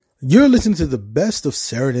You're listening to the best of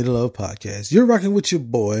Serenade of Love podcast. You're rocking with your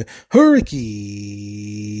boy, Hurricane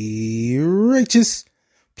Righteous.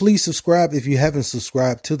 Please subscribe if you haven't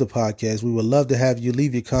subscribed to the podcast. We would love to have you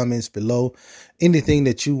leave your comments below. Anything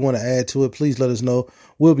that you want to add to it, please let us know.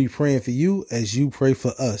 We'll be praying for you as you pray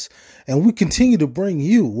for us. And we continue to bring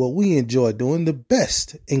you what we enjoy doing, the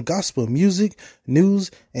best in gospel music,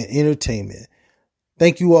 news, and entertainment.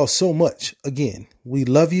 Thank you all so much. Again, we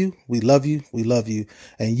love you, we love you, we love you.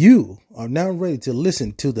 And you are now ready to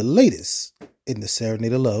listen to the latest in the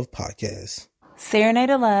Serenade of Love podcast. Serenade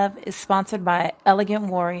of Love is sponsored by Elegant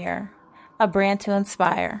Warrior, a brand to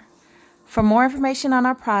inspire. For more information on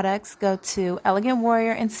our products, go to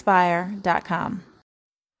elegantwarriorinspire.com.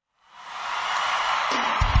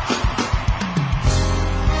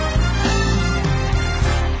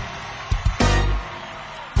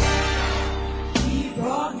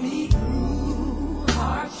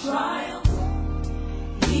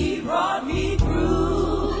 Brought me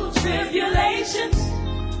through tribulations.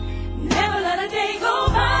 Never let a day go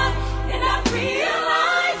by and I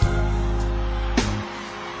realized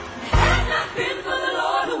had not been for the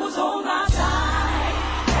Lord who was on my side,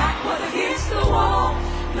 back was against the wall,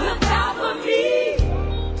 looked out for me.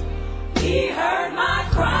 He heard my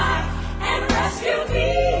cry and rescued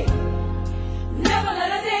me. Never let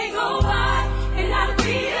a day go by and I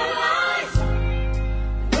realized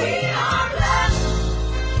we are blessed.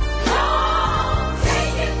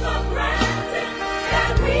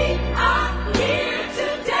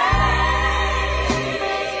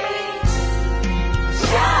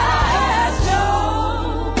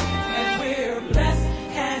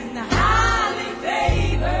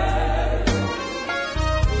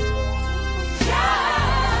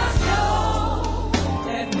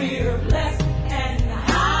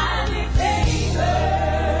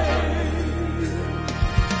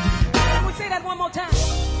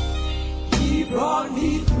 Brought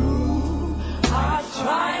me through hard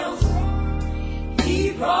trials.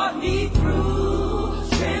 He brought me through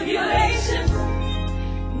tribulations.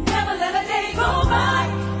 Never let a day go by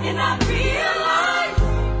and I realized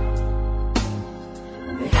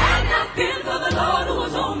it had not been for the Lord who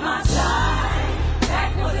was on my side.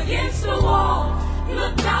 Back was against the wall,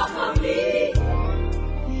 looked out for me.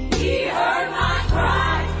 He heard my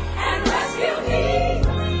cry and rescued me.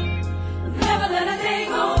 Never let a day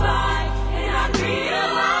go by.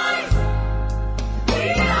 Realize we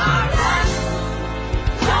are blessed.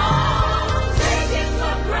 Don't take it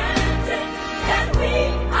for granted that we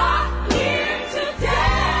are here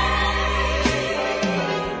today.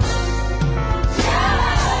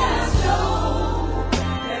 Just know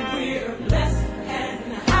that we're blessed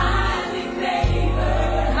and highly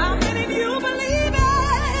favored. How many of you believe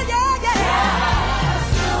it? Yeah,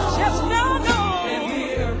 yeah. Just know that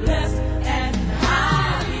we're blessed and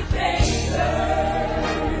highly favored.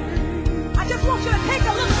 Take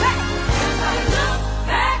a look back. As I look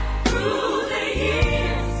back through the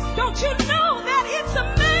years, don't you know that it's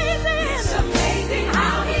amazing? It's amazing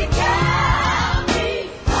how he kept me.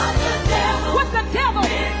 What the devil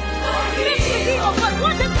meant for evil. But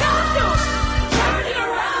what did God do? Turn it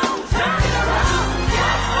around,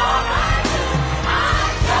 just for my good. I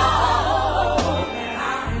know that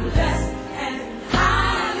I'm blessed and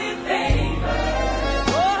highly favored.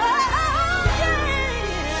 Oh, yeah.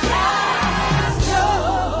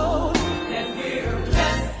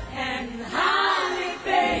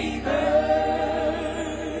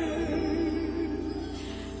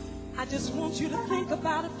 I just want you to think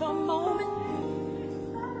about it for a moment.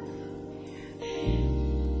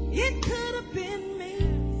 It could have been me.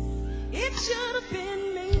 It should have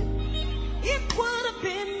been me. It would have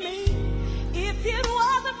been me. If it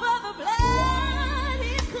wasn't for the blood,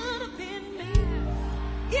 it could have been me.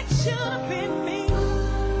 It should have been me.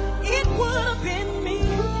 It would have been me.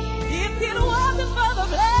 If it wasn't for the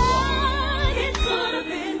blood, it could have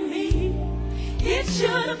been me. It should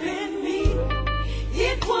have been me.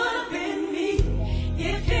 It would have been me.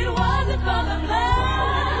 If it wasn't for the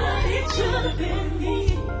blood, it should have been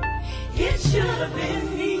me. It should have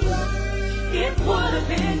been me. It would have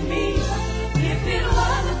been me. If it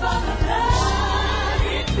wasn't for the blood,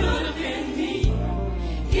 it could have been me.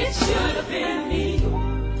 It should have been me.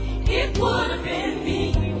 It would have been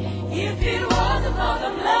me. If it wasn't for the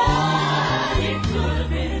blood, it could have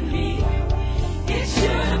been me. It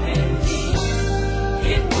should have been me.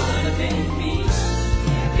 It would have been me.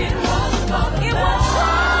 It was for the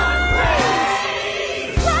blood.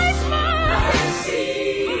 Grace, mercy,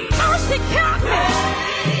 mercy covered.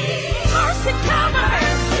 Mercy covered.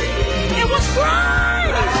 It was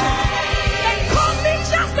grace that caught me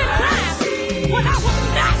just in time when I was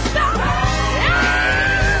messed up.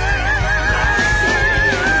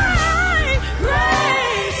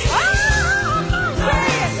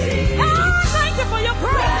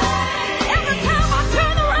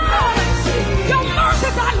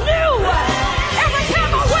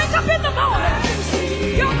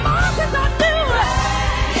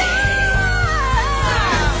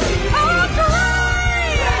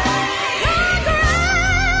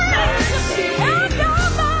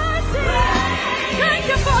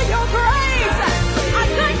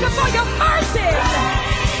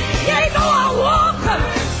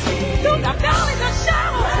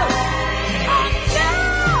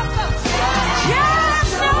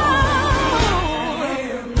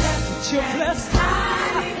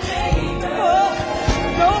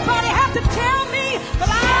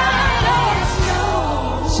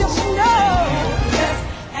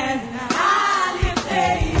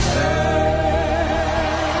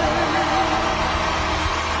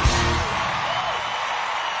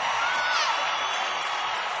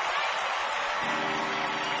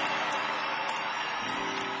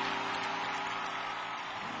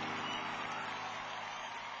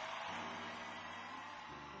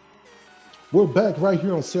 We're back right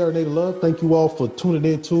here on Serenade of Love. Thank you all for tuning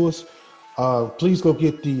in to us. Please go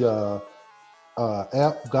get the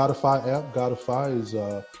app, Godify app. Godify is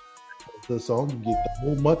the song. You get the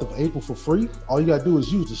whole month of April for free. All you gotta do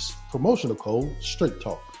is use the promotional code Straight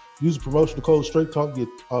Talk. Use the promotional code Straight Talk. Get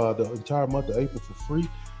the entire month of April for free.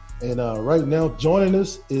 And right now, joining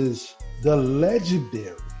us is the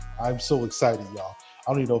legendary. I'm so excited, y'all.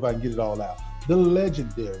 I don't even know if I can get it all out. The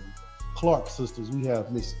legendary Clark sisters. We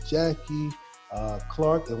have Miss Jackie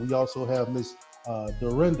Clark, and we also have Miss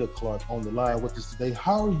Dorinda Clark on the line with us today.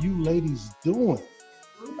 How are you ladies doing?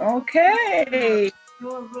 Okay.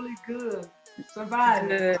 Doing really good.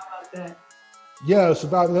 Surviving. How about that? Yeah,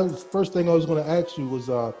 surviving. That was the first thing I was going to ask you was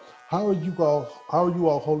how are you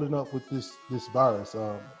all holding up with this virus,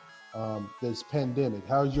 this pandemic?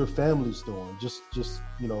 How are your families doing?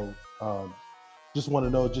 Just want to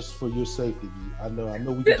know, just for your safety. I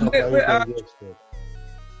know we can talk about everything else, but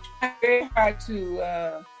very hard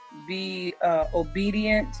to be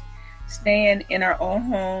obedient, staying in our own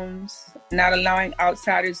homes, not allowing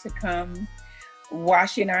outsiders to come,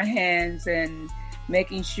 washing our hands, and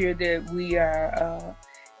making sure that we are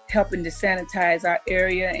helping to sanitize our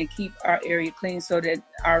area and keep our area clean so that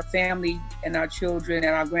our family and our children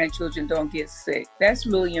and our grandchildren don't get sick. That's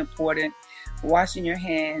really important. Washing your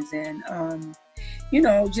hands and,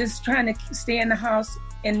 just trying to stay in the house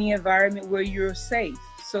in the environment where you're safe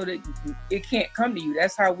so that it can't come to you.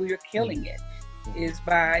 That's how we're killing it, is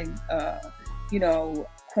by,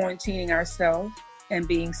 quarantining ourselves and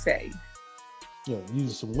being safe. Yeah, using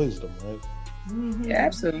some wisdom, right? Mm-hmm. Yeah,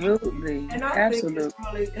 absolutely. And I think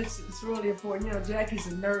it's really important. Jackie's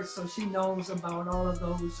a nurse, so she knows about all of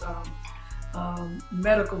those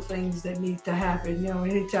medical things that need to happen.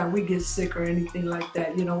 Anytime we get sick or anything like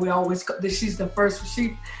that, we always she's the first.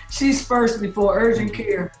 She's first before urgent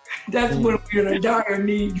care. That's when we're in a dire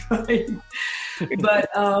need, right? But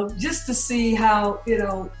just to see how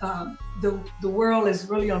the world is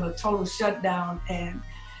really on a total shutdown, and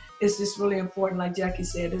it's just really important, like Jackie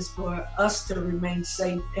said, is for us to remain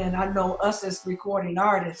safe. And I know us as recording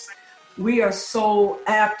artists, we are so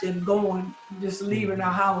apt in just leaving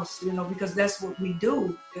our house, because that's what we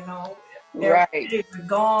do, Right. Every day we're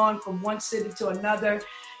gone from one city to another.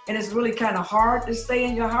 And it's really kind of hard to stay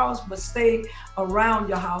in your house, but stay around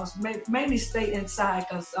your house. Mainly stay inside,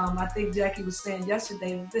 because I think Jackie was saying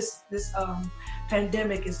yesterday, this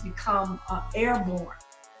pandemic has become airborne.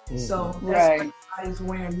 So that's why everybody's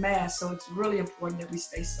wearing masks. So it's really important that we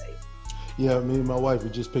stay safe. Yeah, me and my wife, we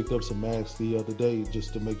just picked up some masks the other day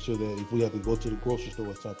just to make sure that if we have to go to the grocery store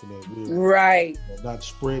or something, that we're not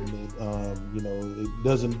spreading it. It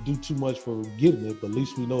doesn't do too much for getting it, but at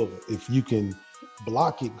least we know if you can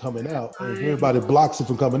block it coming out, and if everybody blocks it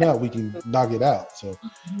from coming out, we can knock it out. So,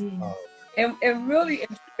 and really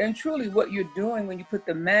and truly, what you're doing when you put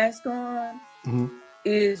the mask on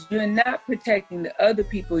is you're not protecting the other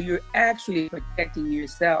people, you're actually protecting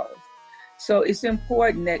yourself. So it's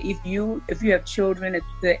important that if you have children,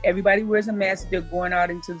 that everybody wears a mask, they're going out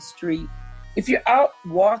into the street. If you're out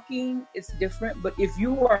walking, it's different. But if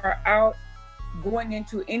you are out going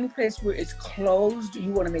into any place where it's closed,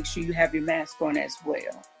 you want to make sure you have your mask on as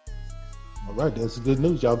well. All right, that's good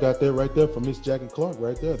news. Y'all got that right there from Miss Jackie Clark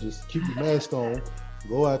right there. Just keep your mask on,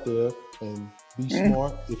 go out there and be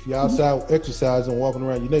smart. If you're outside exercising, walking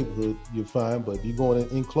around your neighborhood, you're fine. But if you're going in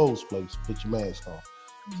an enclosed place, put your mask on.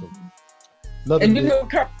 So, and I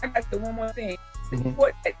got the one more thing. It's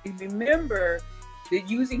important that you remember that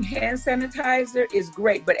using hand sanitizer is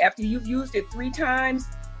great, but after you've used it 3 times,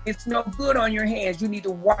 it's no good on your hands. You need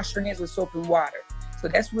to wash your hands with soap and water. So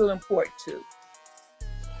that's real important too.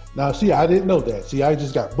 Now, see, I didn't know that. See, I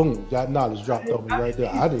just got knowledge dropped on me right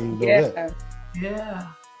there. I didn't even know that. Yeah.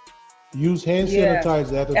 Use hand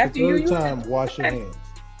sanitizer after the 3rd time. Wash your hands.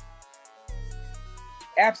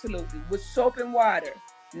 Absolutely, with soap and water.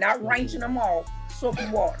 Not rinsing them off, soap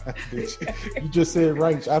and water. You just said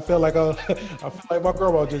rinse. I felt like my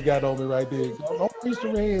grandma just got on me right there. Don't rinse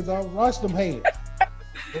your hands off. Wash them hands.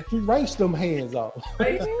 Don't you rinse them hands off.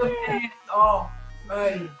 Rinse them hands off.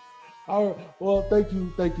 Right. All right. Well, thank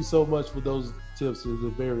you so much for those tips.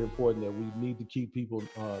 It's very important that we need to keep people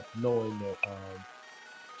knowing that,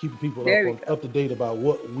 keeping people up to date about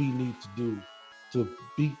what we need to do to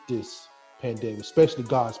beat this pandemic, especially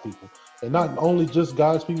God's people. And not only just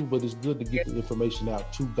God's people, but it's good to get the information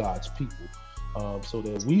out to God's people, so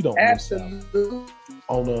that we don't miss out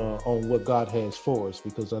on what God has for us.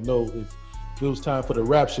 Because I know if it was time for the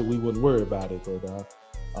rapture, we wouldn't worry about it. But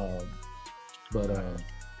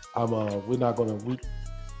we're not gonna.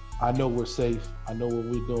 I know we're safe. I know what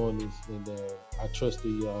we're doing is, and I trust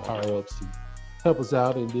the higher ups help us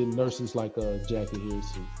out, and then nurses like Jackie here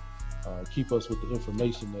to keep us with the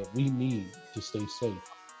information that we need to stay safe.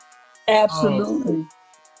 Absolutely.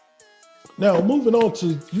 Now, moving on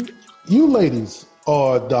to you ladies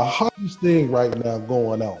are the hottest thing right now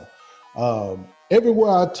going on.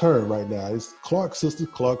 Everywhere I turn right now, it's Clark Sisters,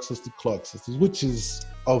 Clark Sisters, Clark Sisters, which is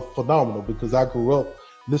phenomenal because I grew up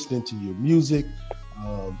listening to your music.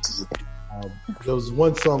 There was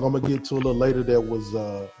one song I'm going to get to a little later that was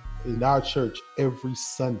in our church every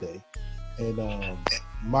Sunday. And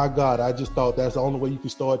my God, I just thought that's the only way you can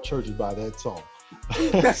start church is by that song.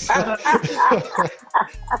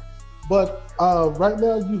 But right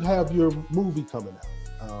now you have your movie coming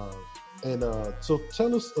out. So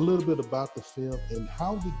tell us a little bit about the film and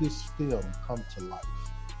how did this film come to life?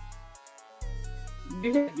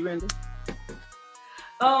 You Randy?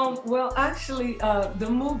 Well, actually, the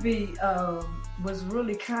movie was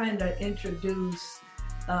really kind of introduced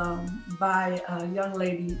by a young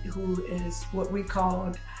lady who is what we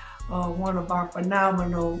called one of our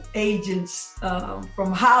phenomenal agents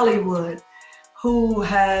from Hollywood, who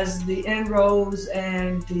has the inroads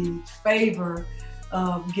and the favor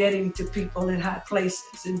of getting to people in high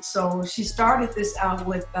places. And so she started this out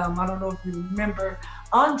with, I don't know if you remember,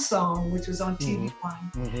 Unsung, which was on TV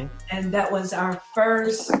One. Mm-hmm. And that was our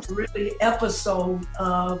first really episode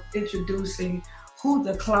of introducing who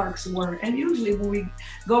the Clarks were. And usually when we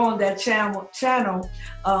go on that channel,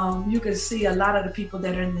 you can see a lot of the people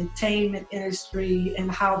that are in the entertainment industry and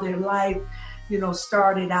how their life,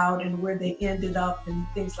 started out and where they ended up and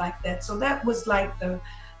things like that. So that was like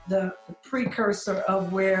the precursor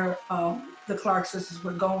of where the Clark Sisters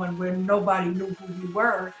were going, where nobody knew who we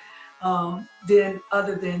were, then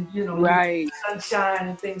other than, right. Sunshine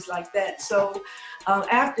and things like that. So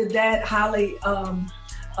after that, Holly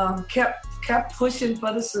kept pushing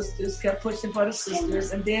for the sisters,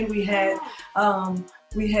 and then we had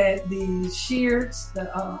the Shears,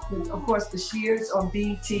 of course the Shears on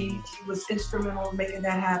BET. She was instrumental in making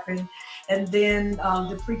that happen. And then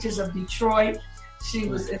the Preachers of Detroit, she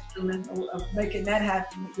was instrumental of making that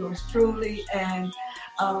happen with yours truly. And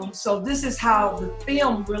so this is how the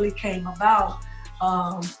film really came about,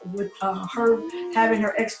 with her having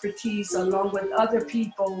her expertise along with other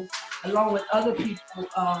people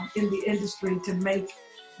in the industry to make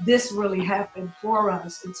this really happen for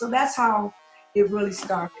us. And so that's how it really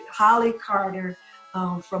started. Holly Carter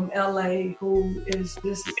from LA, who is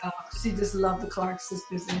she just loved the Clark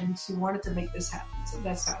Sisters and she wanted to make this happen. So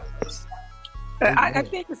that's how it was. I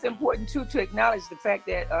think it's important too to acknowledge the fact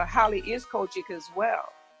that Holly is coaching as well.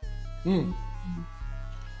 Mm.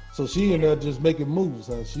 So she ended up just making moves.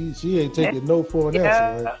 Huh? She ain't taking no for an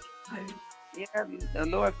answer, right? Yeah, the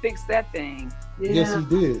Lord fixed that thing. Yeah. Yes, he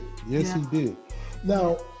did. He did.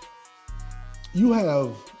 Now, you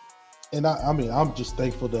have, and I'm just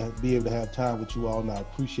thankful to be able to have time with you all, and I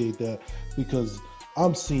appreciate that because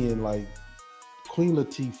I'm seeing like Queen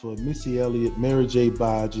Latifah, Missy Elliott, Mary J.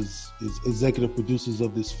 Blige is executive producers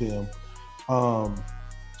of this film.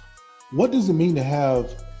 What does it mean to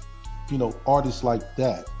have, artists like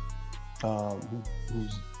that,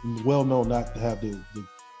 who's well known not to have the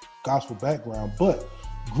gospel background, but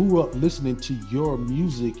grew up listening to your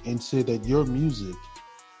music and said that your music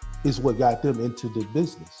is what got them into the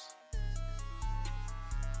business?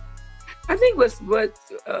 I think what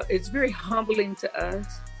it's very humbling to us.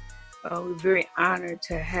 We're very honored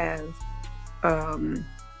to have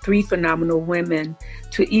three phenomenal women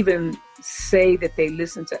to even say that they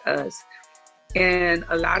listen to us. And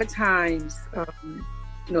a lot of times,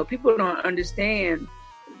 people don't understand.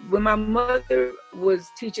 When my mother was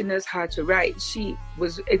teaching us how to write, she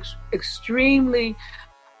was extremely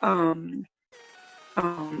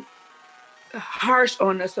harsh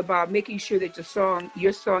on us about making sure that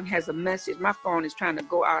your song has a message. My phone is trying to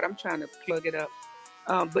go out. I'm trying to plug it up.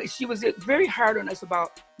 But she was very hard on us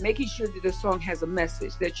about making sure that the song has a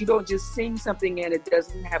message, that you don't just sing something and it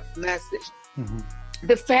doesn't have a message. Mm-hmm.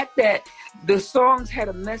 The fact that the songs had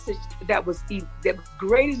a message that was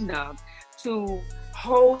great enough to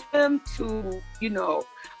hold them, to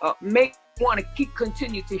make want to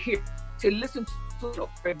continue to listen to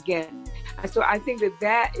it again. And so I think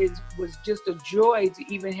that was just a joy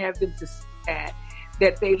to even have them to say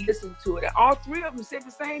that they listened to it. All three of them said the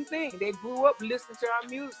same thing. They grew up listening to our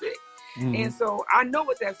music. Mm-hmm. And so I know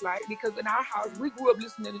what that's like because in our house, we grew up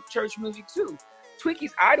listening to church music too.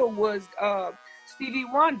 Twinkies' idol was Stevie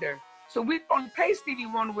Wonder. So we only played Stevie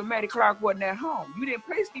Wonder when Maddie Clark wasn't at home. You didn't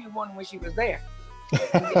play Stevie Wonder when she was there.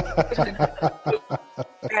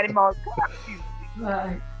 Maddie Clark music.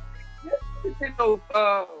 Right.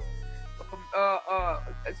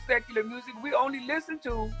 Secular music, we only listen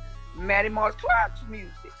to Mattie Moss Clark's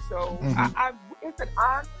music. So it's an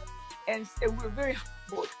honor, and we're very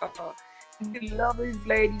humbled. We love these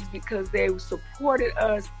ladies because they supported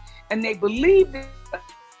us and they believed in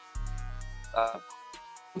us.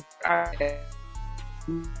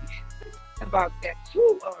 About that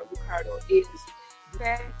too, Ricardo, is the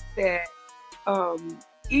fact that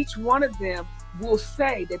each one of them will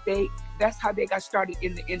say that that's how they got started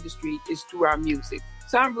in the industry, is through our music.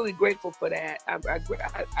 So I'm really grateful for that.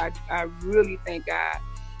 I really thank God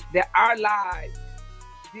that our lives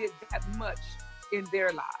did that much in their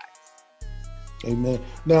lives. Amen.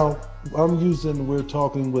 Now, we're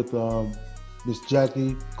talking with Miss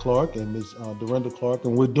Jackie Clark and Miss Dorinda Clark,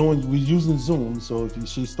 and we're using Zoom. So if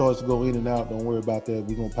she starts to go in and out, don't worry about that.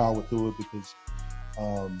 We're gonna power through it because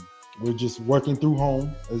we're just working through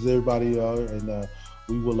home as everybody are, and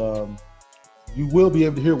we will. You will be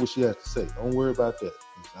able to hear what she has to say. Don't worry about that.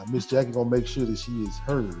 Miss Jackie gonna make sure that she is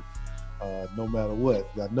heard, no matter what.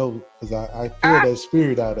 I know because I feel that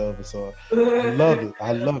spirit out of her. So I love it.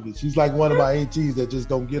 I love it. She's like one of my aunties that just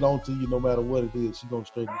gonna get on to you no matter what it is. She's gonna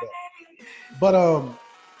straighten it out. But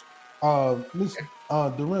Miss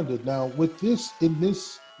Dorinda, now with this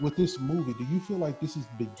movie, do you feel like this is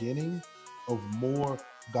the beginning of more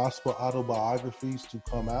gospel autobiographies to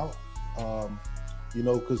come out?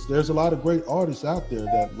 Because there's a lot of great artists out there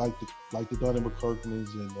that like the Donnie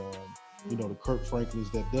McClurkins and the Kirk Franklins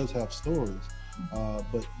that does have stories.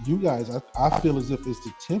 But you guys, I feel as if it's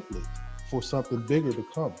the template for something bigger to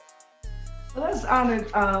come. Well, that's honored.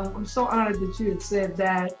 I'm so honored that you had said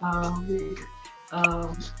that.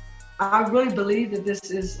 I really believe that this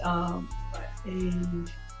is if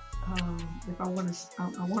I want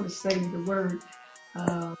to say the word.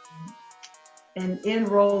 An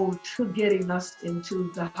inroad to getting us into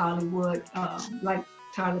the Hollywood, like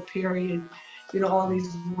Tyler Perry and, all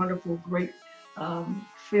these wonderful, great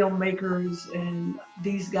filmmakers, and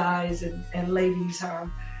these guys and ladies are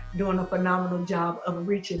doing a phenomenal job of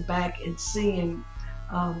reaching back and seeing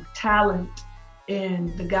talent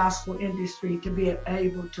in the gospel industry to be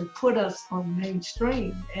able to put us on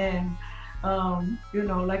mainstream. And,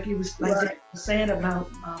 like he was saying about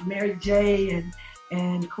Mary J.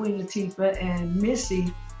 and Queen Latifah and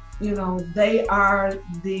Missy, they are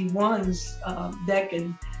the ones that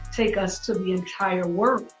can take us to the entire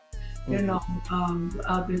world.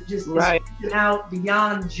 Just out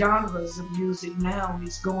beyond genres of music now.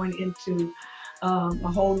 It's going into a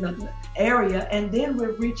whole nother area, and then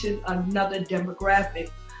we're reaching another demographic,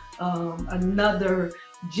 another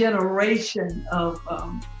generation of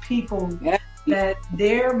people. Yeah. That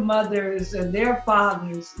their mothers and their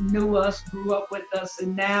fathers knew us, grew up with us,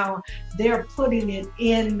 and now they're putting it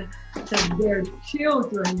in to their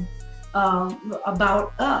children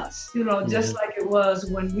about us, just like it was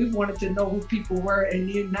when we wanted to know who people were,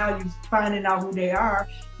 and now you're finding out who they are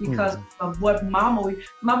because of what my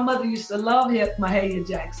mother used to love Mahalia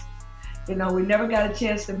Jackson. We never got a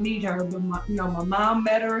chance to meet her, but my mom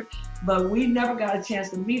met her, but we never got a chance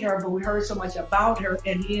to meet her, but we heard so much about her,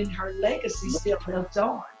 and in her legacy still lives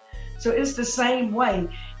on. So it's the same way.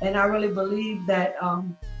 And I really believe that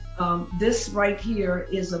this right here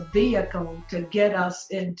is a vehicle to get us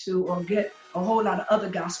into, or get a whole lot of other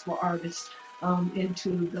gospel artists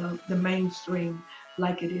into the mainstream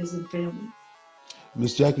like it is in family.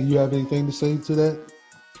 Miss Jackie, you have anything to say to that?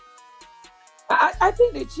 I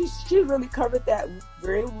think that she really covered that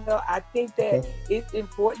very well. I think that it's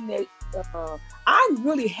important that I'm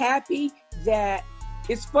really happy that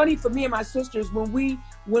it's funny for me and my sisters when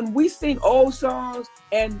we sing old songs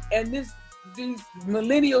and these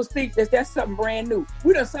millennials think that that's something brand new.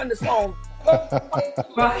 We done sung the song.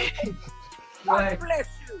 Right. God bless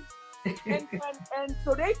you. And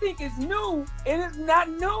so they think it's new, and it's not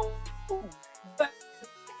new. But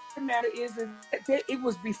the matter is that it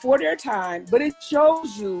was before their time, but it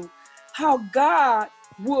shows you how God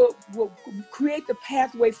will create the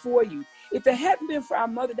pathway for you. If it hadn't been for our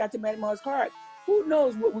mother, Dr. Mattie Moss Clark, who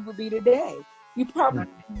knows what we would be today? You probably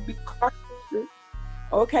would be Clark.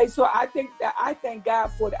 Okay, so I thank God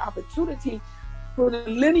for the opportunity for the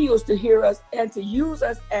millennials to hear us and to use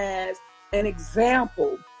us as an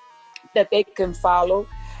example that they can follow,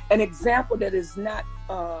 an example that is not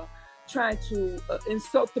trying to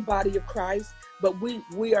insult the body of Christ, but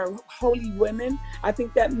we are holy women. I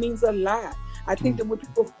think that means a lot. I think that when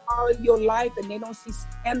people follow your life and they don't see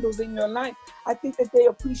scandals in your life, I think that they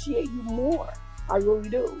appreciate you more. I really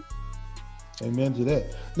do. Amen to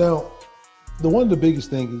that. Now, one of the biggest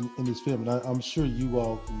things in this film, and I'm sure you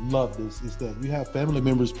all love this, is that you have family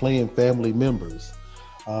members playing family members.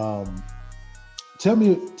 Tell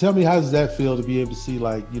me, how does that feel to be able to see,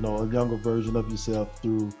 like, a younger version of yourself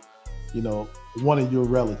through one of your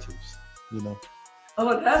relatives,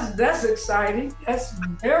 Oh, that's exciting. That's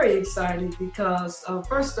very exciting because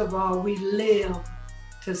first of all, we live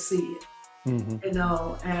to see it. And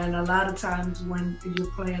a lot of times when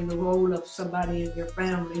you're playing the role of somebody in your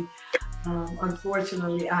family,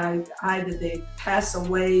 unfortunately, either they pass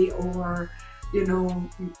away or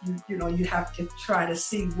you have to try to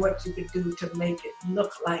see what you could do to make it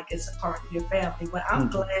look like it's a part of your family. But I'm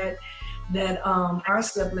glad that our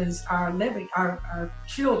siblings are living, our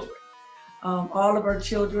children. All of our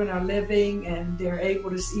children are living, and they're able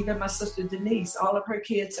to see. Even my sister Denise, all of her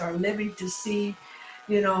kids are living to see,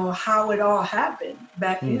 how it all happened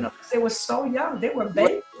back. Because they were so young; they were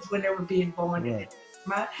babies when they were being born. Right.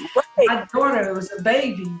 My daughter was a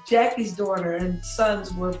baby. Jackie's daughter and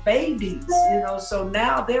sons were babies. So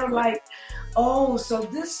now they're like, oh, so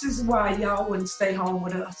this is why y'all wouldn't stay home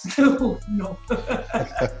with us. No,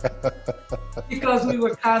 because we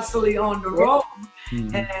were constantly on the road,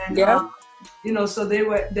 and so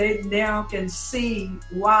they now can see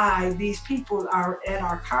why these people are at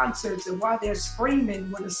our concerts and why they're screaming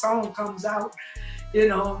when a song comes out. And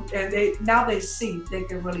they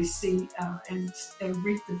can really see and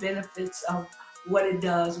reap the benefits of what it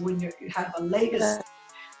does when you have a legacy,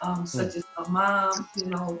 such as a mom,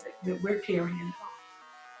 that we're carrying on.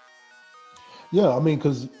 Yeah, I mean,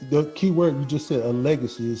 because the key word you just said, a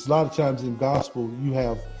legacy, is a lot of times in gospel, you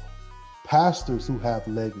have pastors who have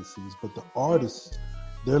legacies, but the artists,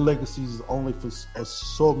 their legacies is only for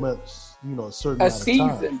so much, a certain amount of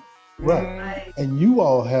season. Time. Right. And you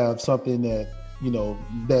all have something that,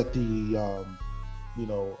 that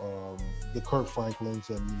the Kirk Franklins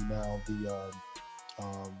and now the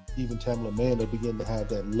even Tamla Mann are beginning to have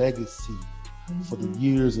that legacy for the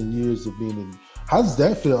years and years of being in. How does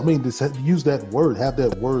that feel? I mean, to use that word, have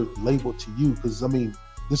that word labeled to you, because I mean,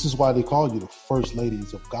 this is why they call you the first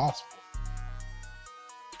ladies of gospel.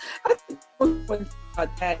 I think one thing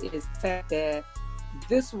about that is the fact that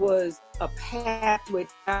this was a pathway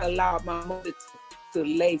that allowed my mother to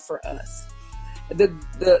lay for us.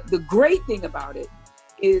 The great thing about it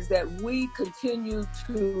is that we continue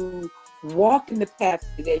to walk in the path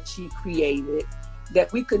that she created,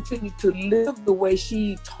 that we continue to live the way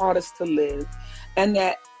she taught us to live, and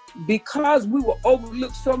that because we were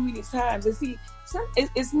overlooked so many times, and see,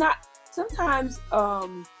 it's not, sometimes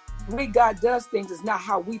the way God does things is not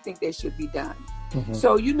how we think they should be done.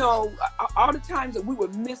 So, all the times that we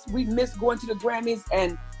missed going to the Grammys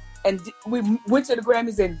and we went to the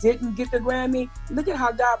Grammys and didn't get the Grammy. Look at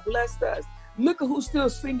how God blessed us. Look at who's still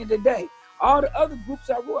singing today. All the other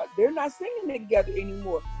groups I wrote, they're not singing together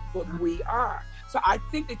anymore, but we are. So I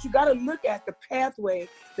think that you got to look at the pathway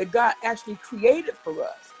that God actually created for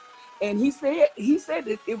us. And he said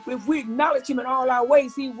that if we acknowledge him in all our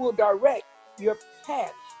ways, he will direct your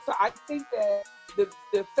path. So I think that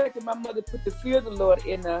the fact that my mother put the fear of the Lord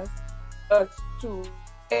in us to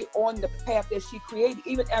stay on the path that she created,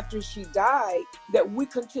 even after she died, that we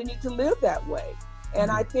continue to live that way. And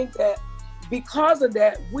I think that because of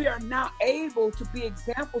that, we are now able to be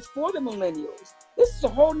examples for the millennials. This is a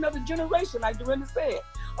whole nother generation, like Dorinda said,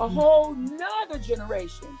 a whole nother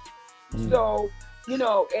generation. So,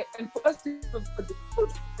 and for us to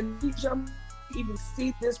even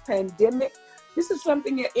see this pandemic, this is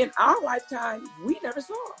something that in our lifetime we never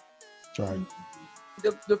saw. Right.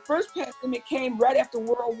 The first pandemic came right after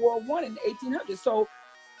World War I in the 1800s. So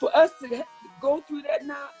for us to go through that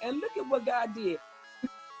now, and look at what God did.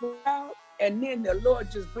 And then the Lord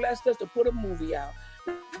just blessed us to put a movie out.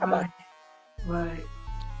 How about Right.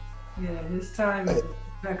 Yeah, his time is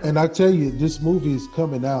impeccable. And I tell you, this movie is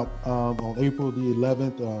coming out on April the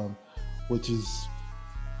 11th, which is,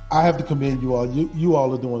 I have to commend you all. You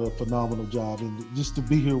all are doing a phenomenal job, and just to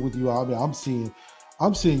be here with you all. I mean,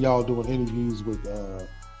 I'm seeing y'all doing interviews with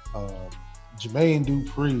Jermaine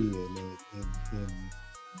Dupri and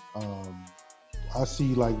I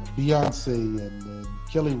see like Beyonce and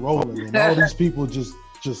Kelly Rowland and all these people just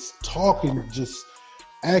talking, just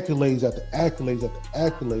accolades after accolades after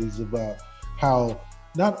accolades about how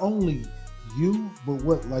not only you, but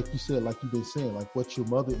what, like you said, like you've been saying, like what your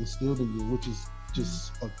mother instilled in you, which is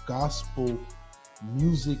just a gospel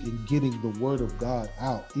music and getting the word of God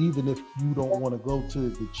out. Even if you don't want to go to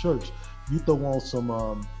the church, you throw on some,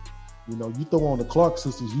 you throw on the Clark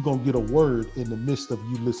Sisters, you're going to get a word in the midst of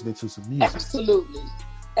you listening to some music.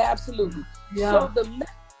 Absolutely. Yeah. So the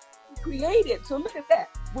legacy created, so look at that,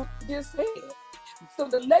 what you just said. So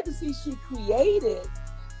the legacy she created,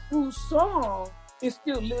 whose song, it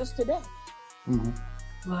still lives today.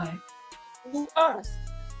 Mm-hmm. Right. Through us.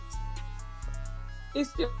 It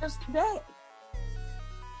still lives today.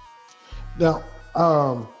 Now,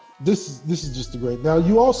 this is just great. Now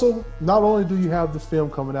you also not only do you have the film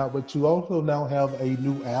coming out, but you also now have a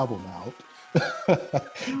new album out,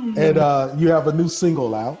 and you have a new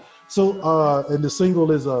single out. So and the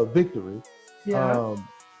single is Victory. Yeah.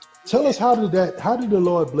 Tell us how did the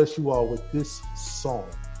Lord bless you all with this song,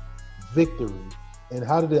 Victory, and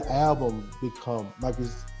how did the album become like?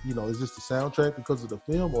 Is this the soundtrack because of the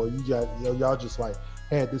film, or y'all just like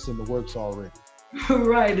had this in the works already?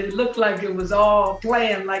 Right. It looked like it was all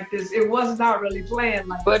planned like this. It was not really planned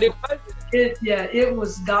like But this. it wasn't. It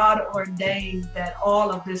was God ordained that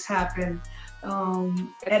all of this happened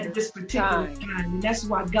at this particular time. And that's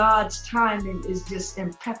why God's timing is just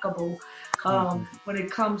impeccable when it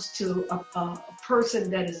comes to a person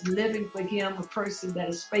that is living for him, a person that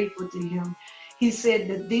is faithful to him. He said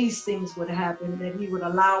that these things would happen, that he would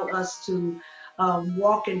allow us to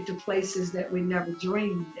walk into places that we never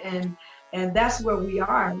dreamed. And that's where we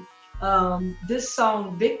are. This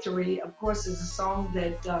song, Victory, of course, is a song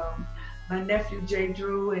that my nephew Jay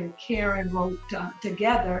Drew and Karen wrote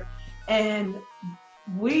together. And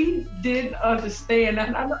we didn't understand.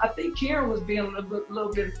 And I think Karen was being a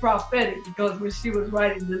little bit prophetic, because when she was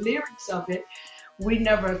writing the lyrics of it, we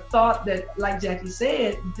never thought that, like Jackie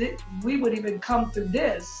said, we would even come through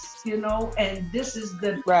this, and this is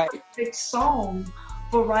the perfect song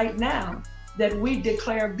for right now, that we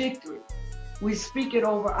declare victory. We speak it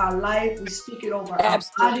over our life. We speak it over our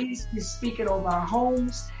bodies. We speak it over our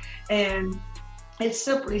homes. And it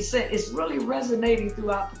simply said, it's really resonating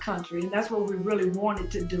throughout the country. And that's what we really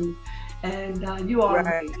wanted to do. And you all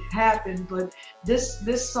made it happen. But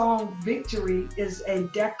this song, Victory, is a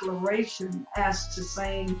declaration as to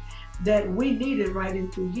saying that we need it right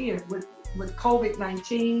into here with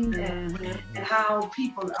COVID-19 and how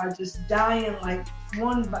people are just dying like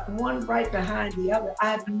one right behind the other.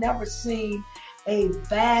 I've never seen a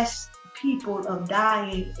vast people of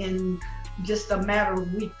dying in just a matter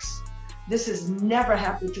of weeks. This has never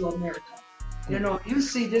happened to America. You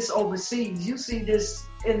see this overseas, you see this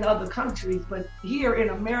in other countries, but here in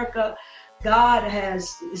America, God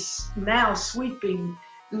is now sweeping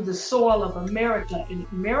through the soil of America, and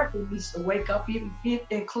America needs to wake up, even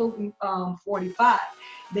including 45.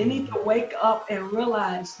 They need to wake up and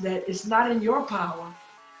realize that it's not in your power,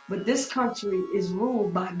 but this country is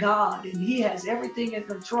ruled by God, and he has everything in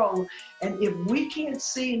control. And if we can't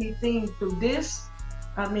see anything through this,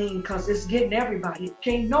 because it's getting everybody,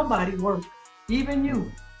 can't nobody work, even you.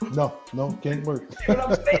 No, can't work. You know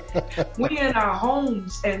what I'm saying? We in our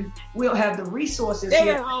homes, and we'll have the resources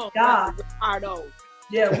here. God.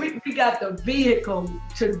 Yeah, we got the vehicle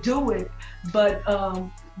to do it, but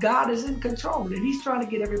God is in control, and he's trying to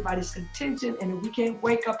get everybody's attention. And if we can't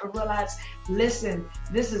wake up and realize, listen,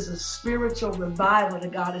 this is a spiritual revival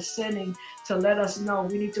that God is sending to let us know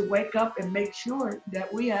we need to wake up and make sure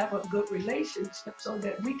that we have a good relationship so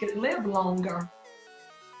that we can live longer.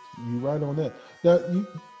 You're right on that.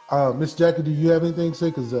 Now, Miss Jackie, do you have anything to say?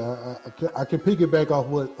 Because I can pick it back off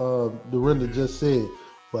what Dorinda just said.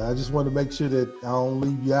 But I just want to make sure that I don't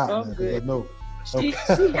leave you out. Good. She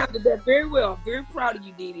handled that very well. Very proud of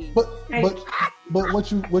you, Dee Dee. But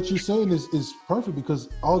what you're saying is perfect, because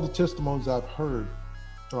all the testimonies I've heard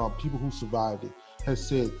from people who survived it has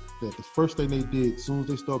said that the first thing they did, as soon as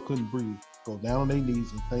they couldn't breathe, go down on their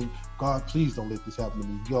knees and thank God, please don't let this happen to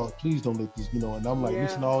me. God, please don't let this, And I'm like,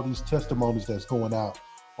 listen to all these testimonies that's going out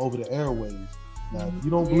over the airwaves. Now, if you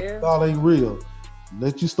don't believe God ain't real,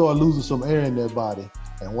 let you start losing some air in that body.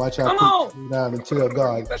 And watch how people go down and tell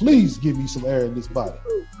God, please give me some air in this body.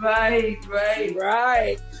 Right.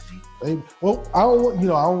 Well, I don't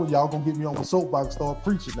y'all gonna get me on the soapbox, start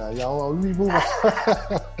preaching now. Y'all, let me move on.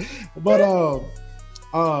 But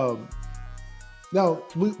now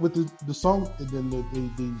with the song, and then the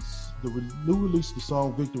new release of the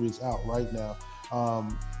song Victory is out right now.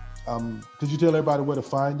 Could you tell everybody where to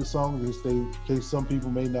find the song, in case some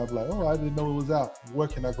people may not be like, oh, I didn't know it was out. Where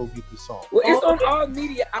can I go get this song? Well, it's on all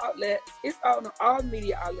media outlets.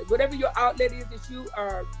 Whatever your outlet is that you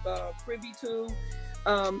are privy to,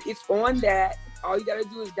 it's on that. All you got to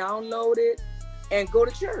do is download it and go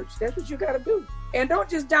to church. That's what you got to do. And don't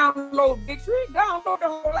just download Victory. Download the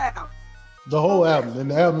whole album. The whole album.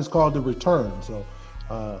 And the album is called The Return. So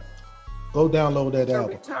go download that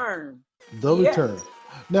album. The Return.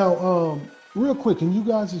 Now, real quick, can you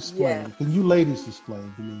guys explain, can you ladies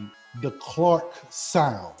explain to me the Clark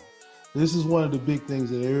sound? This is one of the big things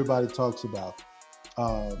that everybody talks about,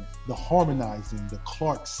 the harmonizing, the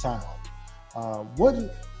Clark sound. How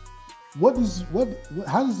does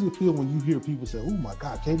it feel when you hear people say, oh my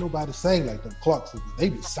God, can't nobody sing like them Clarks? They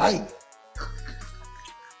be singing.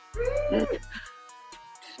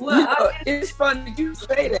 Well, it's funny you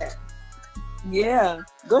say that. Yeah.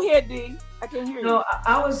 Go ahead, D. I can hear you. No,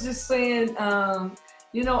 I was just saying,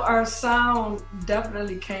 our sound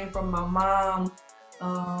definitely came from my mom,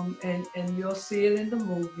 and you'll see it in the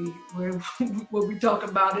movie where we talk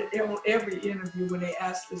about it on every interview when they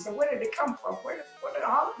ask us, so where did it come from?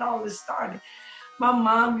 How did all this started? My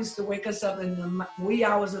mom used to wake us up in the wee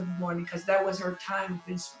hours of the morning because that was her time of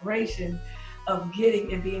inspiration, of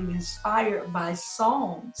getting and being inspired by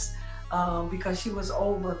songs. Because she was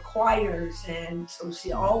over choirs, and so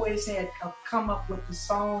she always had come up with the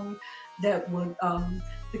song that would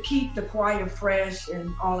to keep the choir fresh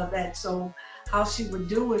and all of that. So how she would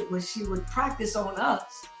do it was she would practice on us,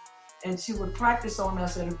 and she would practice on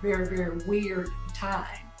us at a very, very weird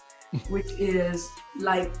time, which is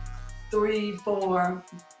like 3, 4,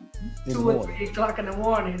 2 or 3 o'clock in the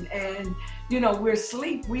morning, and we're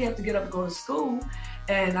asleep. We have to get up and go to school.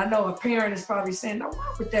 And I know a parent is probably saying, "Now,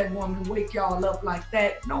 why would that woman wake y'all up like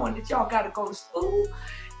that, knowing that y'all got to go to school?"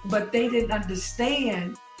 But they didn't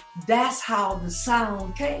understand that's how the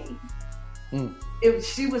sound came.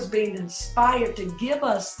 She was being inspired to give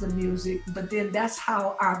us the music, but then that's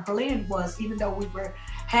how our blend was, even though we were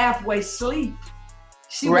halfway asleep.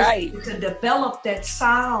 She was able to develop that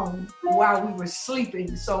sound while we were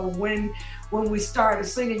sleeping. So when we started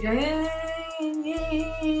singing,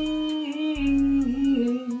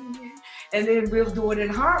 and then we'll do it in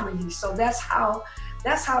harmony. So that's how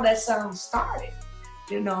that sound started,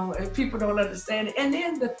 and people don't understand it. And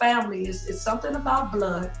then the family is something about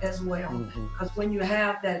blood as well, because when you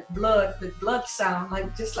have the blood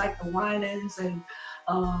sound, just like the Winans and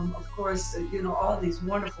of course, all these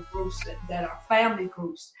wonderful groups that are family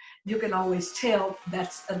groups, you can always tell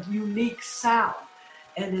that's a unique sound,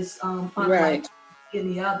 and it's unlike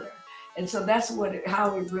any other. And so that's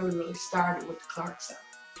how it really, really started with the Clark sound.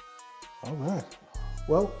 All right.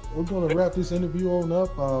 Well, we're going to wrap this interview on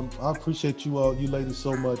up. I appreciate you ladies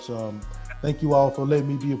so much. Thank you all for letting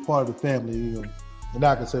me be a part of the family. And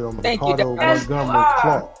I can say I'm Ricardo Montgomery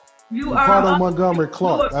Clark. Ricardo Montgomery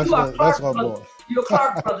Clark. That's our boy. You're a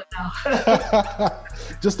Clark brother now.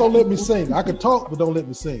 Just don't let me sing. I can talk, but don't let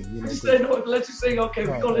me sing. You said no, let you sing. Okay,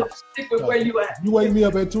 we're going to let you stick with where you at. You wake me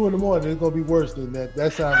up at 2 a.m, it's going to be worse than that.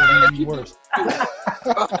 That sounds going to be worse.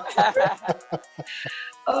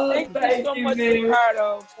 Thank you so much,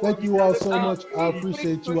 Ricardo. Thank you all so much. I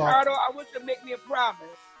appreciate you all. Ricardo, I want you to make me a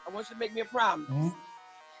promise.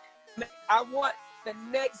 I want the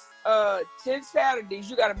next 10 Saturdays,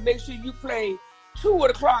 you got to make sure you play 2 of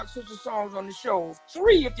the Clark Sister songs on the show.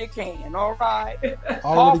 3 if you can, all right?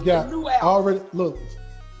 Look,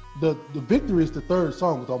 the Victory is the 3rd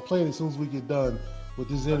song, because I'm playing it as soon as we get done with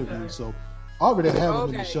this interview. Okay. So I already have them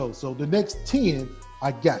in the show. So the next 10,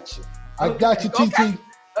 I got you. I got you, TT.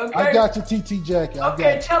 Okay. I got you, TT Jackie.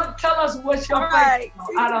 Okay, tell us what's your favorite.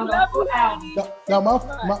 I don't know.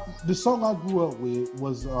 Now, the song I grew up with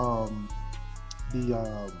was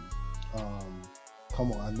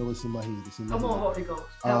come on, I know it's in my head. Come on, Holy Ghost.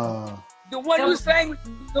 The one you sang,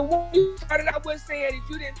 the one you started out with saying that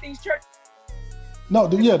you didn't think church. No,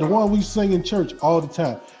 the one we sing in church all the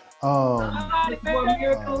time.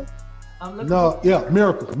 Miracle.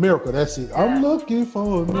 Miracle. That's it. Yeah. I'm looking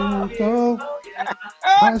for a miracle.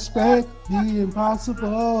 I expect the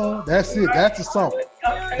impossible. That's it. That's the song.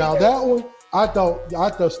 Now that one, I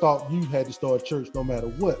just thought you had to start church no matter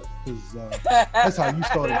what, because that's how you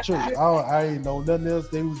started church. I ain't know nothing else.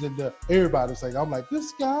 They was in there, everybody sang. I'm like,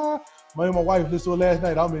 this guy. My wife listened to it last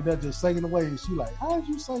night. I'm in there just singing away, and she like, how is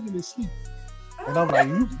you singing and sleep? And I'm like,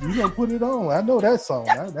 you gonna put it on? I know that song.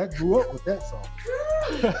 I grew up with that song.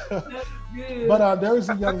 But there's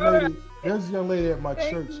a young lady at my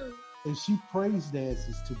church, and she praise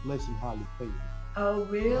dances to Blessing Holly Faith. Oh,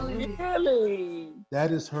 really? Really?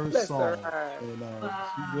 That is her song, and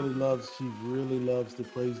she really loves the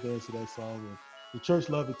praise dance to that song. And the church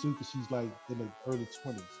love it too, because she's like in the early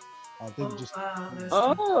 20s.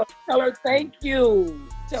 Tell her thank you.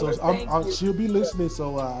 She'll be listening,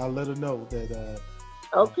 so I'll let her know that.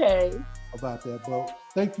 About that, but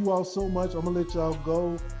thank you all so much. I'm gonna let y'all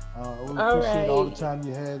go. I really appreciate all the time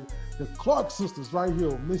you had. The Clark sisters right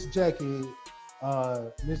here, Miss Jackie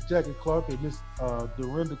Clark and Miss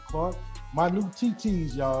Dorinda Clark. My new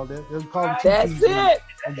TTs, y'all. They call them TTs. That's it.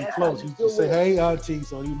 When you're close, you just say, "Hey, auntie."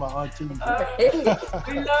 So you my auntie. We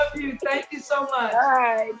love you. Thank you so much. All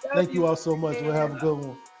right. Thank you all so much. We'll have a good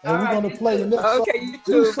one. And we're gonna play the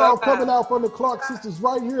next song coming out from the Clark sisters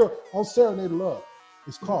right here on Serenade Love.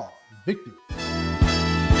 It's called Victory.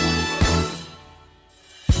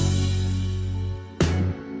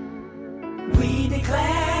 We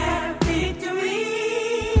declare victory.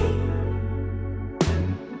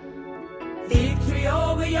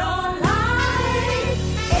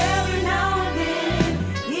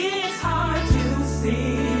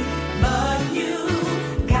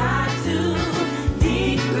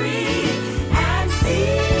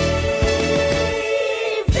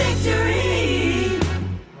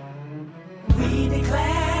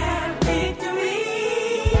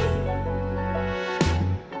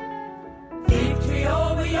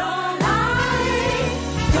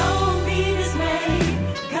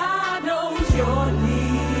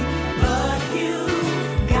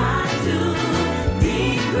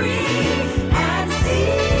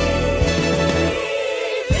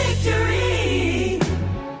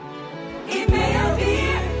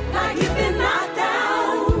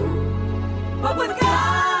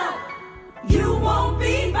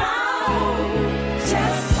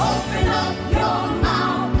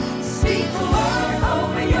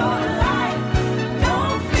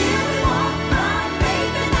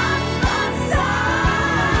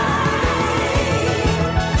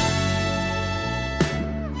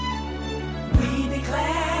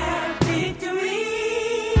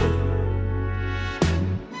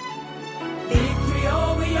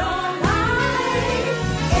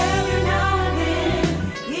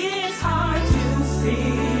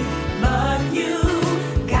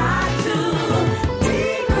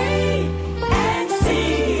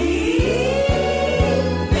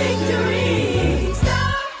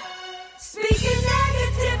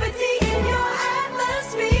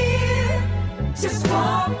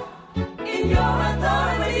 in your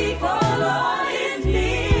authority, for the Lord is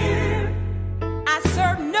near. I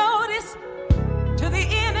serve notice to the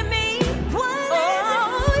enemy.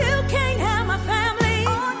 Oh, you can't have my family.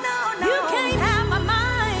 Oh, no. You can't have my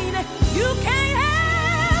mind. You can't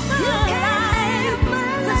have my life.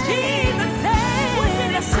 'Cause Jesus said,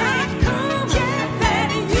 I come that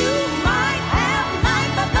you might have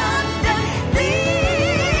life abundantly.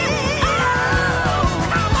 Oh,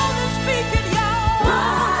 come on and speak it, y'all.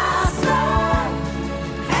 Prosper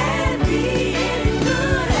and be in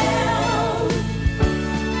good health.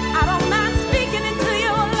 I don't mind speaking into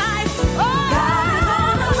your life. Oh, God is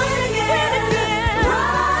gonna win again.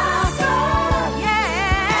 Prosper,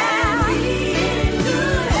 yeah, and be in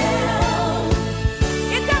good health.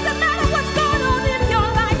 It doesn't matter what's going on in your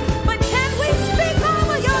life, but can we speak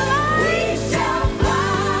over your life? We shall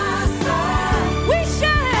prosper. We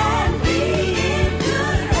shall and be in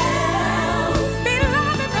good health.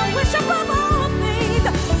 Beloved, I wish above all things,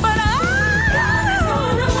 but God is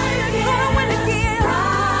gonna win again.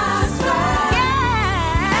 Prosper,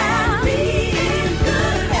 yeah, and be in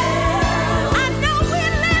good health. I know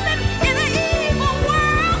we're living in an evil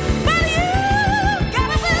world, but you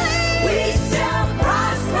gotta believe. We shall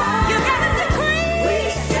prosper. You gotta decree. We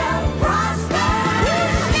shall prosper.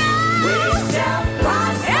 We shall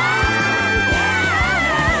prosper.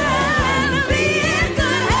 And be in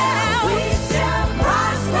good health. We shall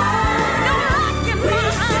prosper. No lack in my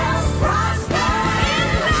house. Prosper.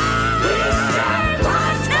 We shall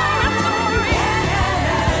prosper. And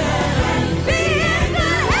be in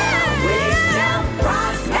good health. We shall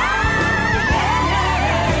prosper.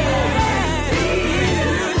 And be in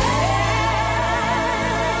good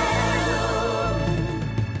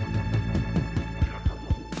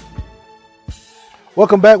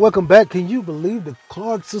Welcome back. Can you believe the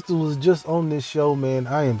Clark sister was just on this show, man?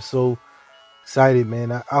 I am so excited,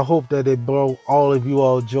 man. I hope that it brought all of you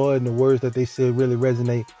all joy, and the words that they said really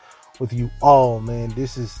resonate with you all, man.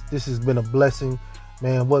 This has been a blessing,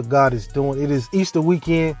 man, what God is doing. It is Easter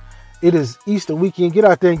weekend. Get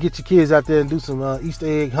out there and get your kids out there and do some Easter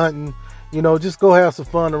egg hunting. Just go have some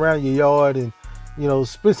fun around your yard, and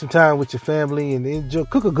spend some time with your family, and enjoy.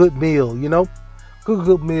 Cook a good meal. Cook a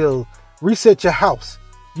good meal. Reset your house.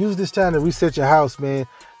 Use this time to reset your house, man.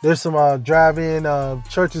 There's some drive-in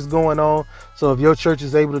churches going on. So if your church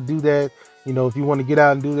is able to do that, if you want to get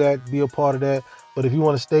out and do that, be a part of that. But if you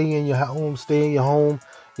want to stay in your home, stay in your home.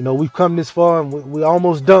 We've come this far, and we're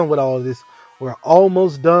almost done with all of this. We're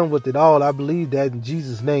almost done with it all. I believe that in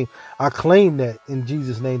Jesus' name. I claim that in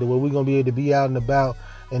Jesus' name, that we're going to be able to be out and about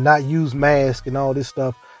and not use masks and all this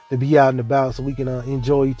stuff to be out and about, so we can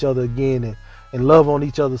enjoy each other again and love on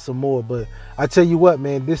each other some more. But I tell you what,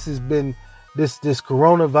 man, this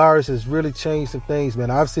coronavirus has really changed some things, man.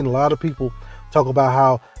 I've seen a lot of people talk about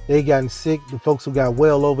how they gotten sick. The folks who got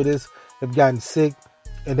well over this have gotten sick,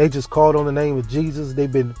 and they just called on the name of Jesus. They've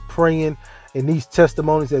been praying, and these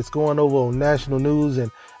testimonies that's going over on national news, and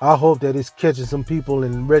I hope that it's catching some people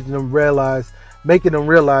and making them realize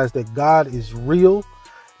that God is real,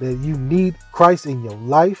 that you need Christ in your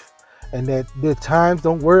life, and that the times,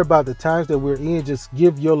 don't worry about the times that we're in. Just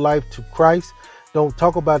give your life to Christ. Don't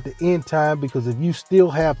talk about the end time, because if you still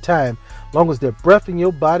have time, long as there's breath in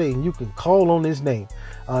your body and you can call on his name.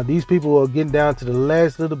 These people are getting down to the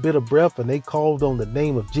last little bit of breath, and they called on the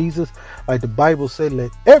name of Jesus. Like the Bible said,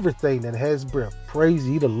 let everything that has breath praise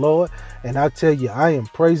ye the Lord. And I tell you, I am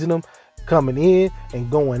praising him coming in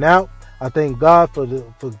and going out. I thank God for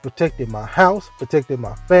protecting my house, protecting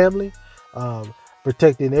my family,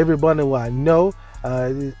 protecting everybody who I know.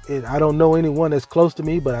 I don't know anyone that's close to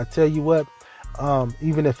me, but I tell you what,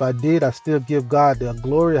 even if I did, I still give God the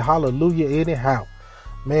glory. Hallelujah. Anyhow,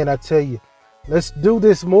 man, I tell you, let's do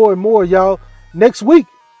this more and more, y'all. Next week,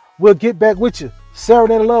 we'll get back with you.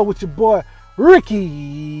 Saturday Night Love with your boy,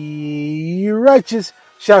 Ricky Righteous.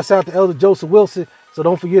 Shouts out to Elder Joseph Wilson. So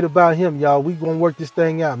don't forget about him, y'all. We gonna work this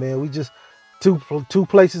thing out, man. We just two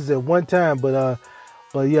places at one time, but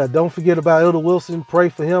yeah, don't forget about Elder Wilson. Pray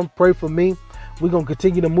for him. Pray for me. We're going to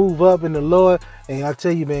continue to move up in the Lord. And I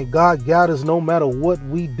tell you, man, God got us no matter what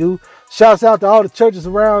we do. Shouts out to all the churches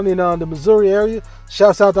around in the Missouri area.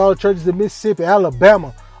 Shouts out to all the churches in Mississippi,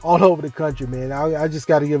 Alabama, all over the country, man. I just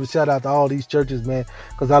got to give a shout out to all these churches, man,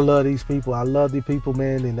 because I love these people. I love these people,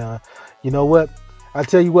 man. And you know what? I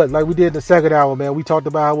tell you what, like we did in the second hour, man, we talked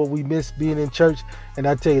about what we miss being in church, and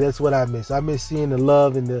I tell you, that's what I miss. I miss seeing the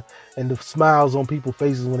love and the smiles on people's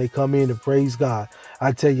faces when they come in and praise God.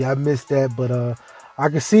 I tell you, I miss that, but I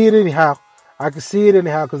can see it anyhow. I can see it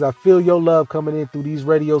anyhow because I feel your love coming in through these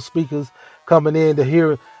radio speakers, coming in to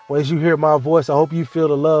hear Well, as you hear my voice, I hope you feel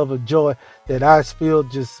the love and joy that I feel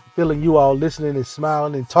just feeling you all listening and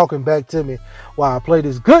smiling and talking back to me while I play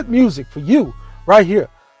this good music for you right here.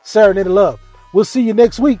 Serenade of Love. We'll see you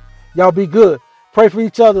next week. Y'all be good. Pray for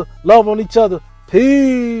each other. Love on each other.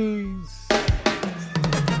 Peace.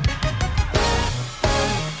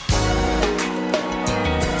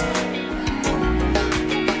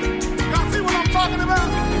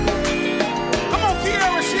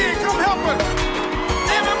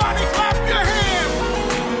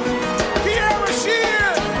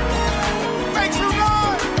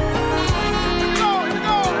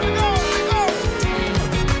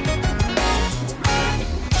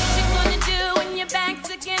 What you gonna do when your back's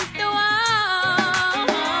against the wall?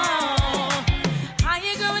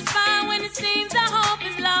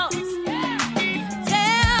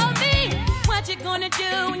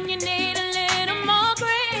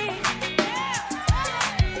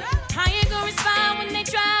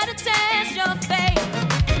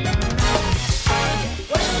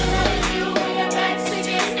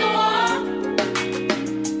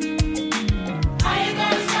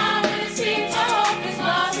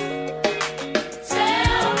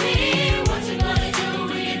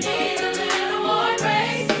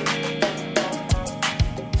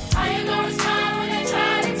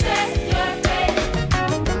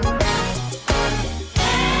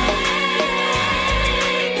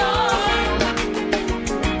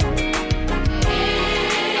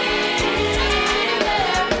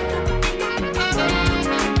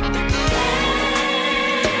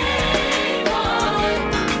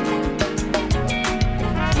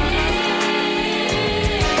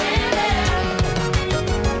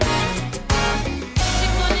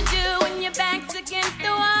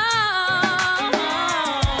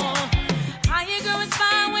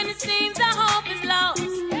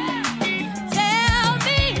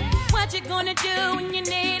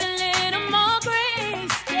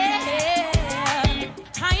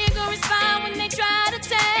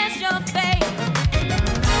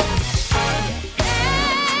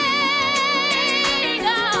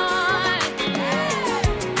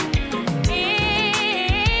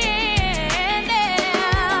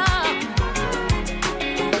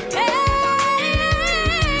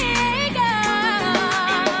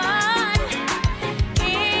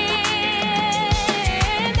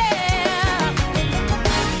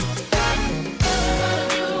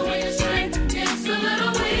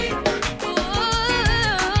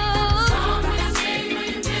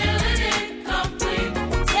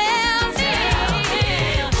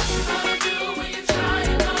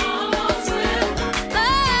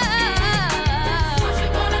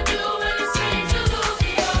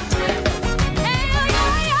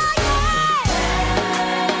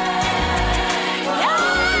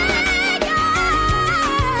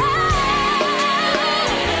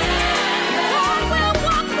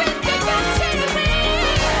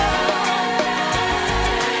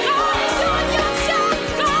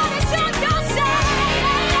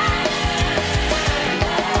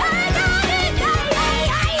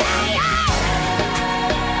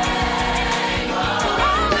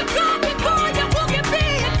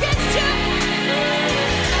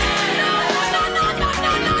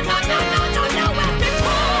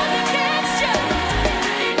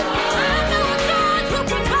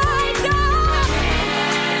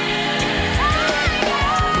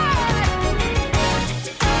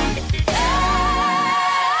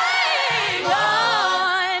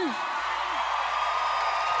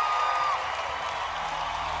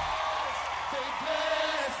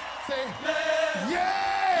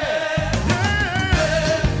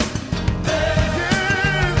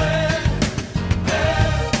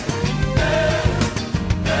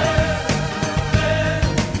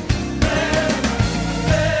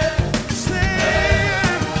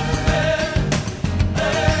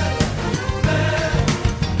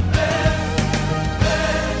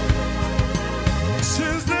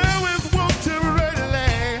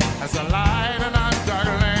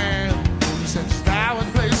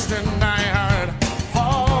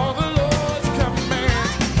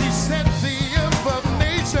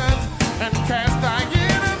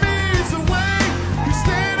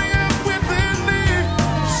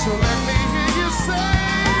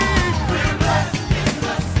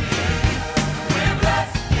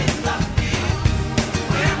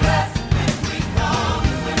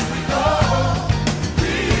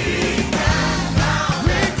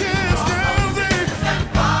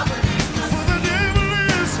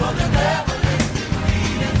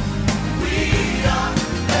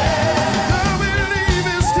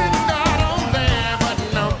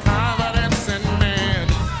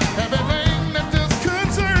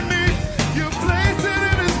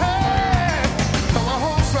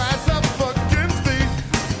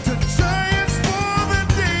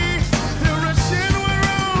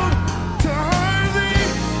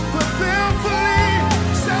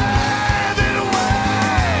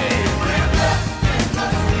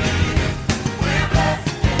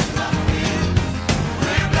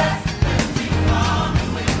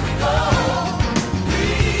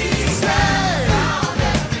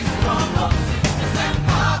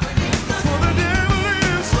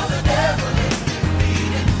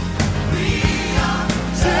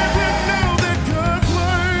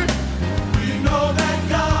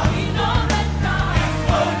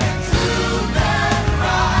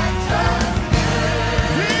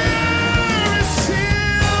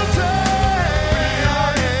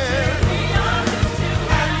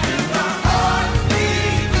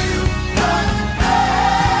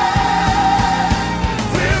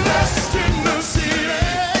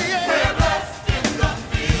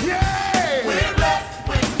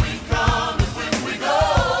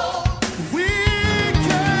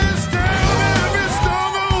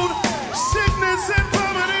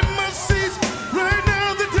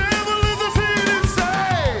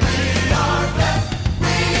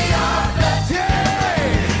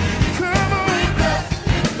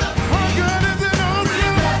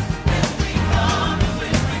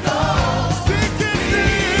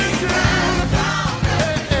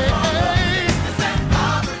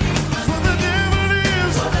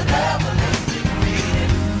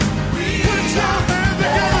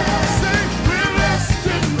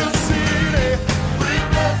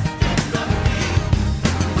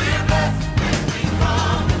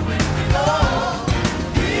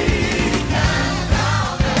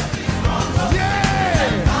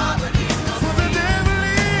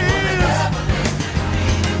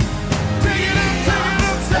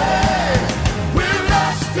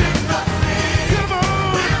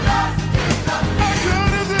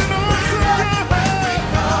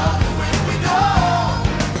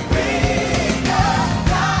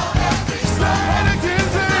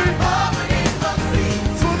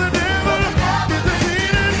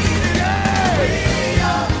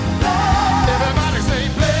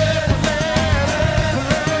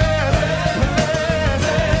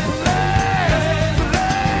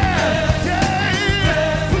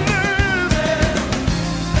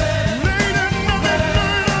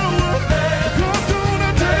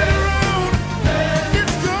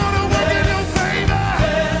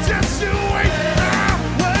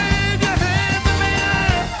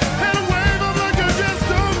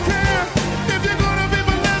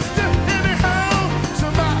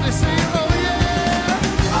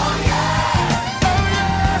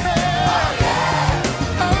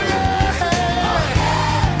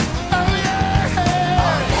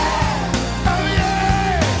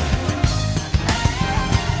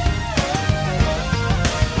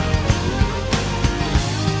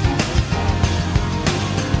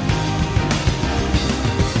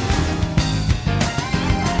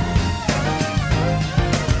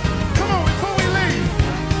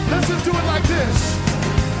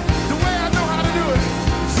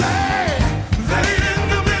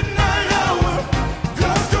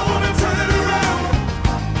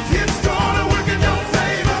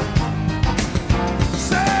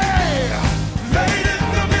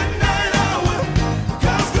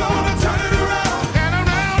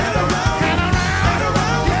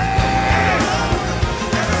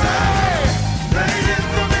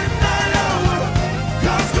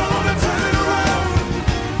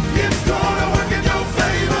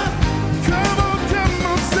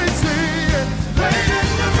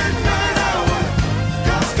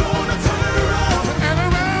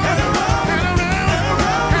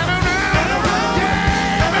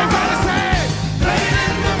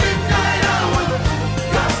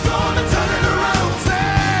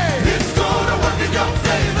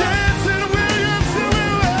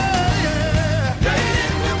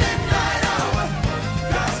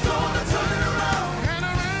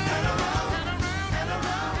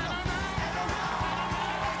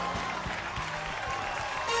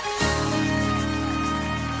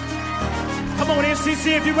 Come on,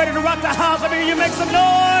 NCC, if you're ready to rock the house, I mean, you make some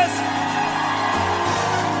noise.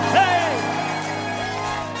 Hey.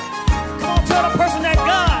 Come on, tell the person that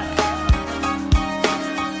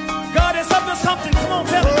God is up to something. Come on,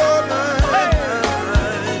 tell him. Hey.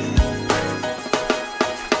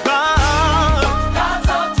 God's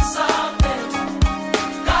up to something.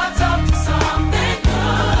 God's up to something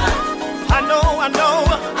good. I know.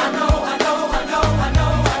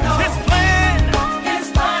 His plan is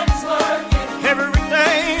working.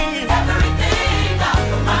 everything. Everything out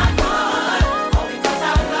for my good. All because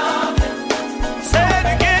I love him. Say it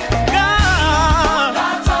again, God.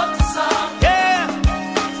 God's up to something. Yeah,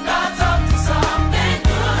 God's up to something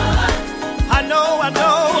good. I know.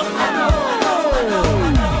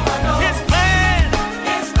 His plan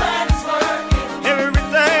His plan is working.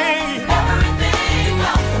 everything. Everything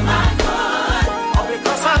out for my good. All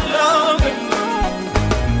because I love him.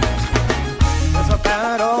 There's a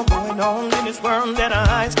battle going on in this world that our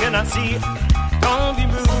eyes cannot see. Don't be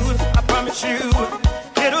moved, I promise you,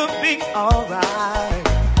 it'll be alright.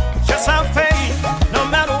 Just have faith, no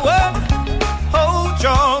matter what, hold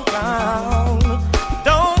your ground.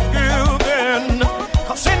 Don't give in,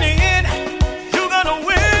 'cause in the end, you're gonna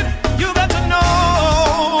win. You got to know.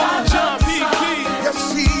 John P. Key. Yes,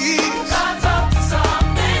 he is. God's up to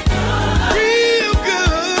something good. Real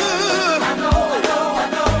good. I know.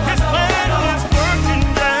 His plan is working,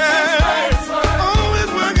 yeah. It's working. Oh,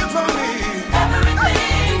 it's working for me.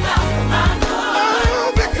 Everything out for my good. Oh,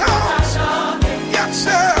 because. Yes,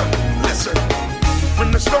 sir. Listen. When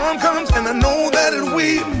the storm comes and I know that it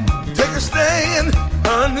will, take a stand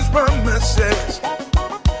on his promises.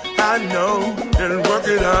 I know it'll work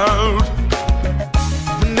it out.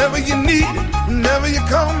 Whenever you need it, whenever you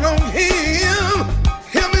call on him,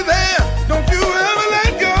 he'll be there. Don't you ever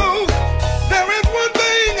let go. There is one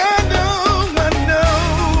thing I know.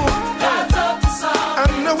 God's up to something. I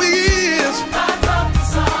know he is. God's up to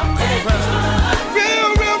something good.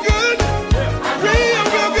 Real good. Real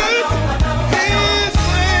good. His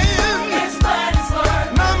plan. His plan is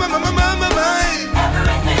working. My.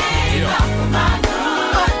 Everything out for my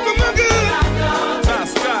good. For my good.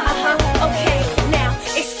 Okay, now,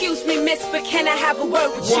 excuse me, miss, but can I have a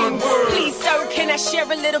word with you? One word. Please, sir, can I share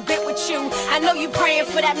a little bit with you? I know you're praying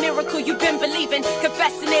for that miracle you've been believing,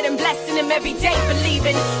 confessing it and blessing him every day,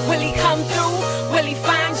 believing. Will he come through? Will he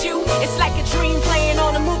find you? It's like a dream playing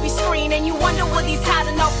on a movie screen, and you wonder will these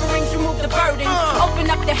tithing offerings remove the burden? Open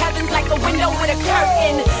up the heavens like a window with a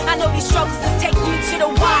curtain. I know these struggles is taking you to the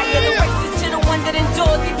wire. The race is to the one that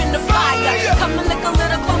endures even the fire. Come and look a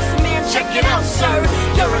little closer, man, check it out, sir.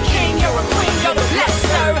 You're a king, you're a queen, you're the blessed,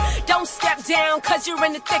 sir. Don't step down, cause you're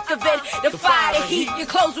in the thick of it. The fire, the heat, your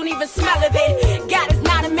clothes won't even smell of it. God is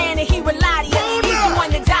not a man that he will lie to you. He's the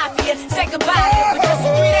one to die for you. Say goodbye to you for just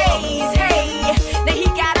 3 days. Hey, then he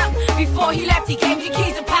got up before he left. He gave you the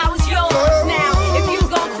keys, the power's yours. Now, if you was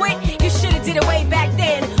gonna quit, you should've did it way back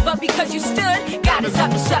then. But because you stood, God is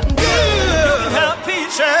up to something good. Have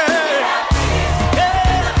peace, yeah.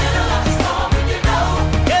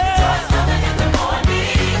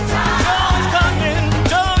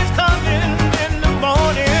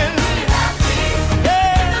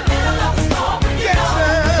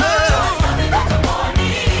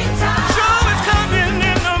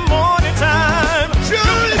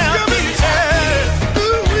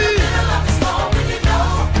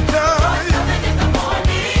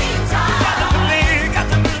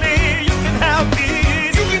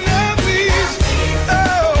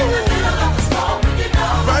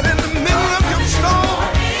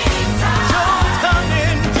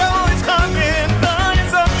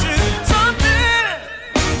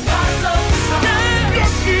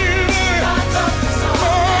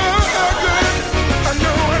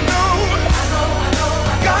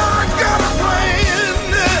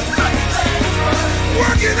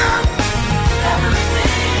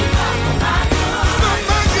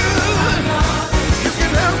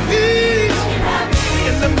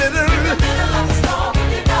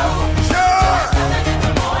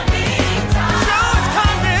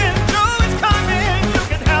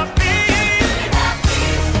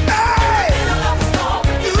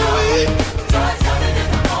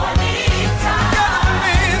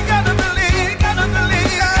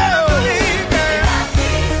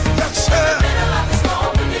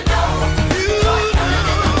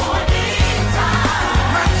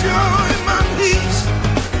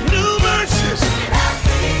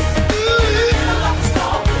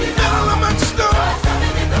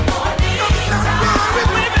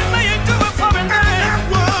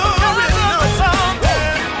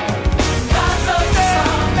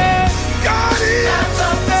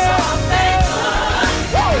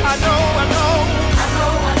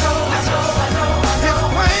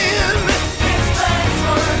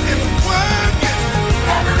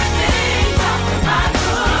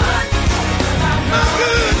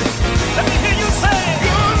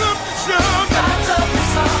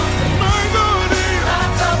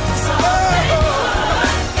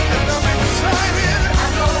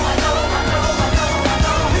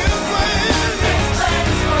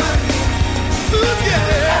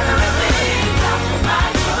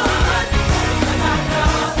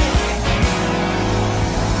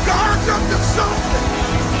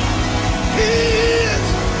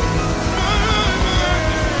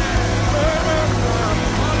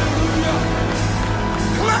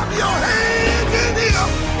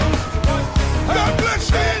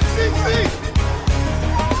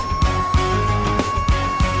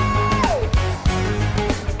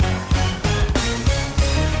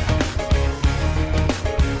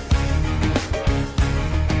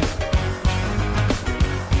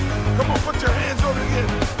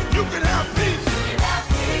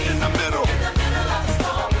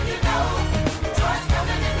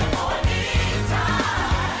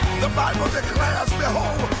 Bible declares,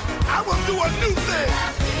 behold, I will do a new thing.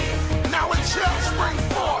 Now it shall spring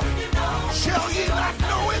forth. Shall ye not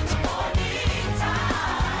know it?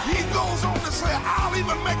 He goes on to say, I'll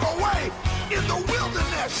even make a way in the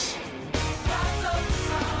wilderness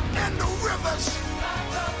and the rivers.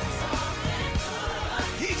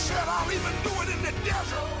 He said, I'll even do it in the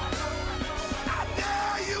desert. I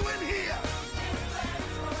dare you in here.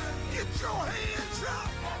 Get your hands up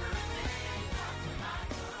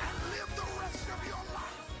and live the rest of your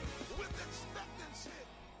life with expectancy.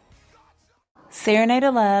 Serenade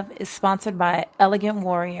of Love is sponsored by Elegant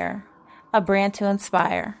Warrior, a brand to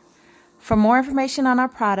inspire. For more information on our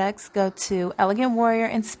products, go to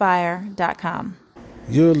elegantwarriorinspire.com.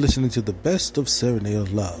 You're listening to the best of Serenade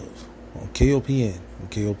of Love on KOPN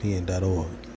and KOPN.org.